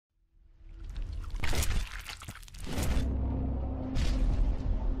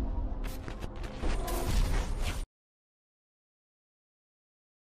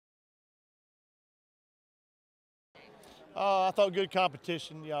I thought good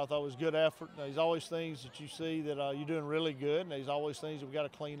competition. I thought it was good effort. There's always things that you see that you're doing really good, and there's always things that we got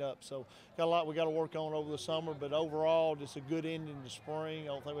to clean up. So got a lot we got to work on over the summer, but overall, just a good ending to spring. I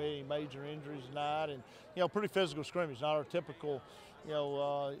don't think we had any major injuries tonight, and pretty physical scrimmage. Not our typical,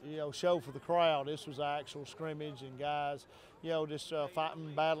 show for the crowd. This was an actual scrimmage, and guys, just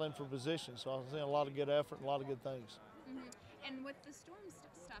fighting, battling for position. So I was seeing a lot of good effort and a lot of good things. Mm-hmm. And with the storm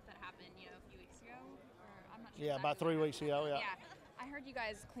stuff that happened, a few weeks ago, or I'm not sure. Yeah, exactly about 3 weeks ago. Yeah. Yeah, I heard you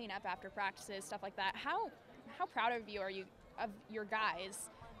guys clean up after practices, stuff like that. How proud of you are you of your guys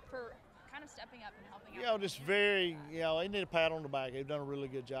for kind of stepping up and helping out? Just very, they need a pat on the back. They've done a really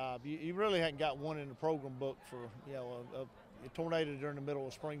good job. You really hadn't got one in the program book for, a tornado during the middle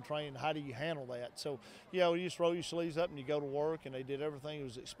of spring training. How do you handle that? So, you just roll your sleeves up and you go to work, and they did everything that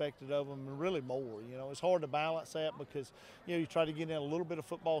was expected of them and really more. It's hard to balance that because, you try to get in a little bit of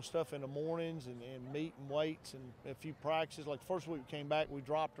football stuff in the mornings and meet and weights and a few practices. Like the first week we came back, we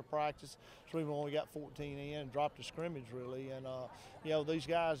dropped a practice, so we only got 14 in and dropped a scrimmage really. And, these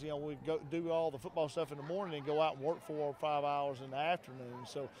guys, we go do all the football stuff in the morning and go out and work 4 or 5 hours in the afternoon.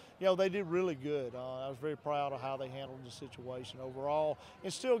 So, they did really good. I was very proud of how they handled the situation overall.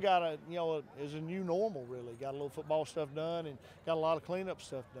 It still got is a new normal really. Got a little football stuff done and got a lot of cleanup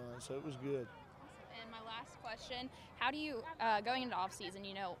stuff done. So it was good. And my last question: how do you, going into off season,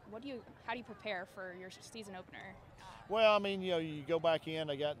 how do you prepare for your season opener? Well, you go back in.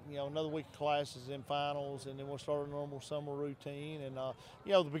 They got another week of classes in finals, and then we'll start a normal summer routine. And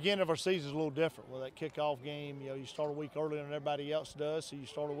the beginning of our season is a little different with that kickoff game. You start a week earlier than everybody else does, so you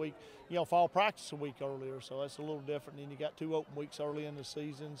start a week, fall practice a week earlier. So that's a little different. And then you got 2 open weeks early in the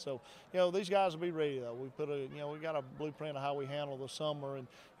season. So these guys will be ready though. We put we got a blueprint of how we handle the summer, and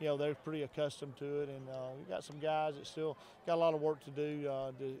they're pretty accustomed to it. And we got some guys that still got a lot of work to do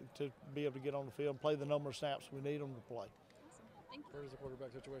to be able to get on the field and play the number of snaps we need them to play. Thank you. Where does the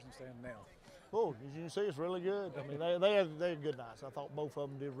quarterback situation stand now? Oh, as you can see, it's really good. They had good nights. I thought both of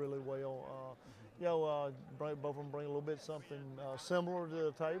them did really well. Both of them bring a little bit something similar to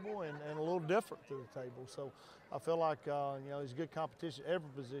the table and a little different to the table. So I feel like it's good competition every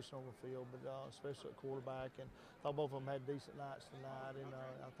position on the field, but especially at quarterback. And I thought both of them had decent nights tonight, and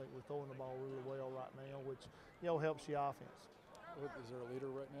I think we're throwing the ball really well right now, which helps the offense. Is there a leader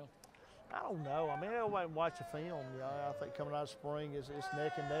right now? I don't know. Everybody watch the film. I think coming out of spring, it's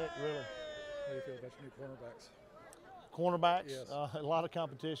neck and neck, really. How do you feel about your new cornerbacks? Cornerbacks, yes. A lot of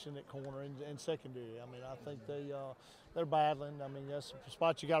competition at corner and secondary. I think they're battling. That's the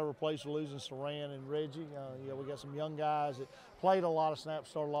spot you got to replace losing Saran and Reggie. We got some young guys that played a lot of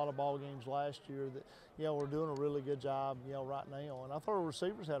snaps, started a lot of ball games last year that we're doing a really good job right now. And I thought our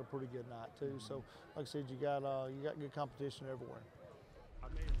receivers had a pretty good night too. So like I said, you got good competition everywhere.